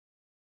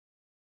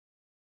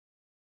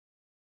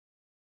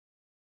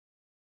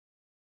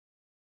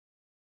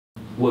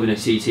Women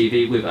FC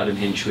TV with Adam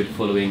Hinshelwood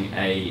following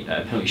a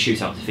penalty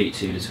shootout defeat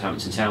to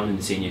Littlehampton Town in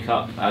the Senior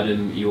Cup.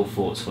 Adam, your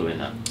thoughts following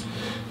that?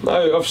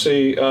 No,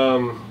 obviously, you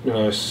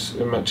know,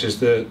 it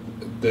matches the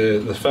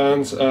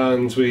fans,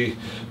 and we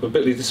were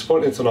bitterly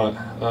disappointed tonight.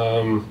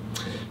 You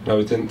know,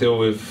 we didn't deal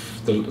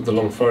with the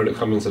long throw that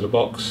come into the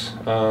box.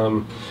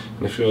 And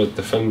if you're a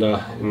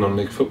defender in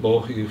non-league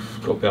football,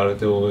 you've got to be able to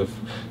deal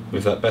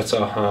with that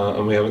better,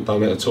 and we haven't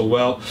done it at all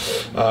well.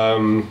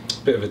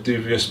 Bit of a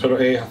dubious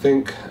penalty, I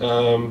think,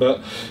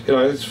 but you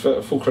know, it's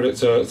full credit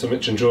to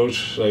Mitch and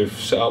George. They've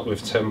set up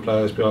with 10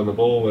 players behind the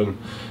ball and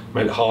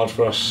made it hard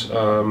for us.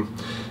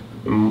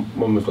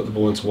 When we've got the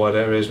ball into wide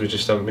areas, we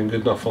just haven't been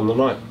good enough on the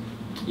night.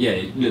 Yeah,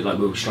 it looked like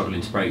we were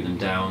struggling to break them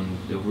down.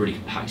 They were really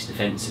compact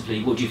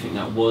defensively. What do you think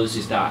that was?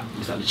 Was that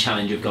the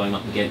challenge of going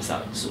up against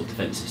that sort of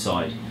defensive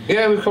side?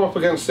 Yeah, we've come up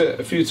against it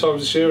a few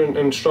times this year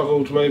and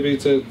struggled maybe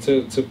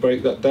to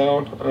break that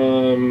down.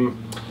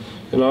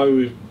 You know,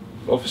 we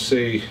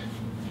obviously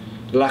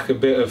lack a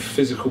bit of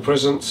physical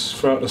presence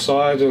throughout the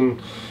side, and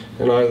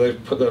you know,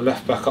 they've put their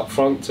left back up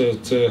front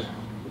to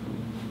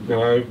you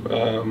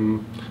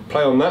know,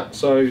 play on that.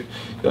 So you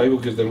know, we'll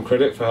give them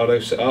credit for how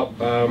they've set up.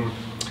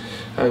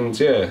 And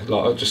yeah,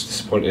 like, I'm just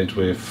disappointed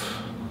with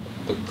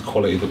the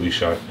quality that we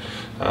show.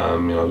 You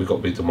know, we've got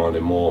to be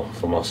demanding more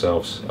from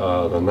ourselves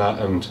than that,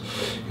 and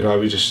you know,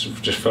 we just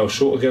fell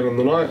short again on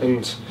the night.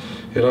 And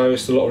you know,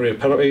 it's the lottery of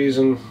penalties,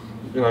 and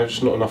you know,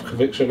 just not enough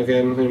conviction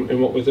again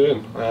in what we're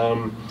doing.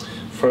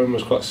 Throwing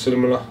was quite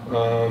similar.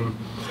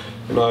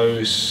 You know,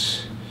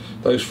 it's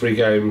those 3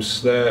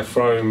 games there,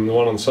 Frome, the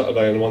one on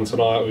Saturday and the one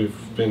tonight,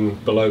 we've been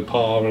below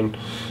par, and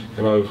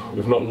you know,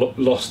 we've not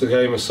lost the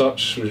game as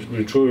such.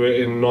 We drew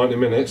it in 90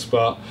 minutes,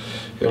 but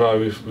you know,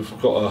 we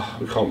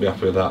can't be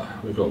happy with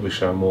that. We've got to be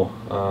showing more.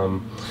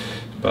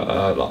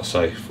 But like I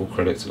say, full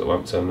credit to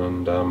Littlehampton,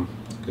 and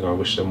you know, I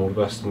wish them all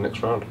the best in the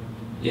next round.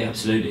 Yeah,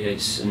 absolutely.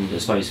 And I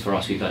suppose for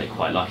us, we've had it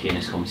quite lucky in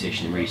this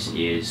competition in recent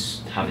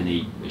years, having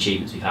the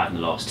achievements we've had in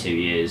the last 2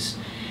 years.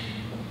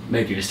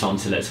 Maybe it's time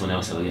to let someone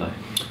else have a go.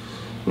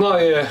 No,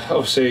 yeah,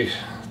 obviously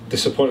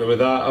disappointed with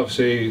that.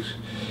 Obviously,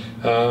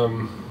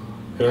 you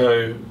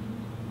know,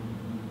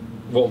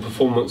 what a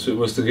performance it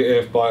was to get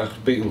here by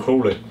beating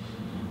Crawley.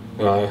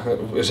 You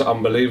know, it's an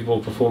unbelievable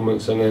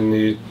performance, and then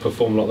you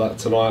perform like that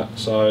tonight.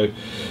 So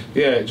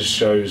yeah, it just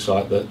shows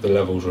like the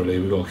levels really.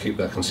 We've got to keep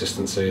that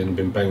consistency, and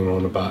been banging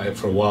on about it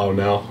for a while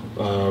now.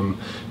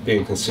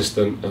 Being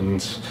consistent,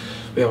 and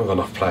we haven't got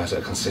enough players that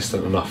are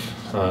consistent enough.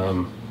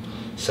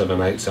 7,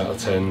 8s out of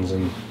 10s,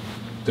 and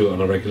do it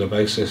on a regular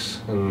basis,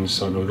 and it's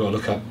something we've got to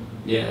look at.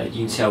 Yeah,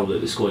 you can tell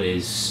that the squad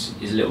is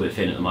a little bit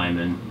thin at the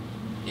moment.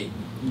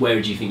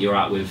 Where do you think you're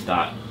at with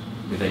that,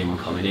 with anyone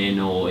coming in,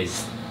 or do you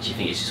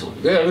think it's just sort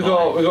of... Yeah, we've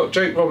got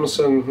Jake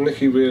Robinson,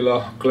 Nicky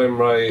Wheeler, Glenn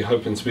Ray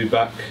hoping to be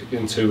back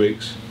in 2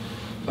 weeks.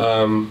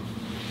 You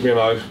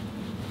know,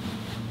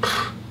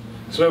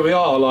 it's where we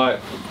are,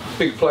 like,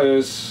 big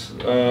players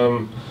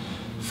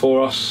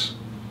for us.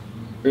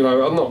 You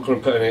know, I'm not going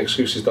to put any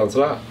excuses down to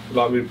that.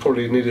 Like, we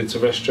probably needed to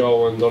rest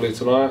Joel and Dolly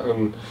tonight,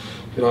 and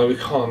you know, we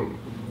can't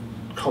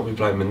be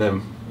blaming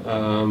them.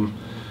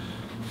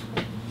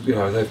 You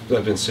know,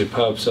 they've been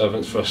superb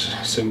servants for us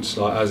since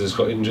like Az's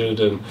got injured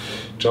and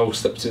Joel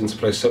stepped in to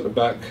play centre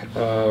back.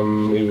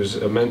 He was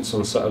immense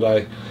on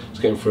Saturday. He's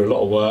getting through a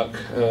lot of work.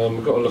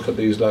 We've got to look at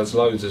these lads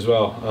loads as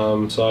well.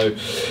 So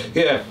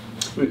yeah,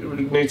 we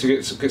need to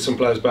get some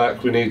players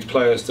back. We need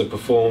players to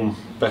perform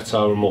better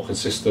and more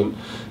consistent.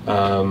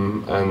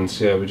 And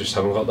yeah, we just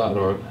haven't got that at the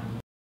moment.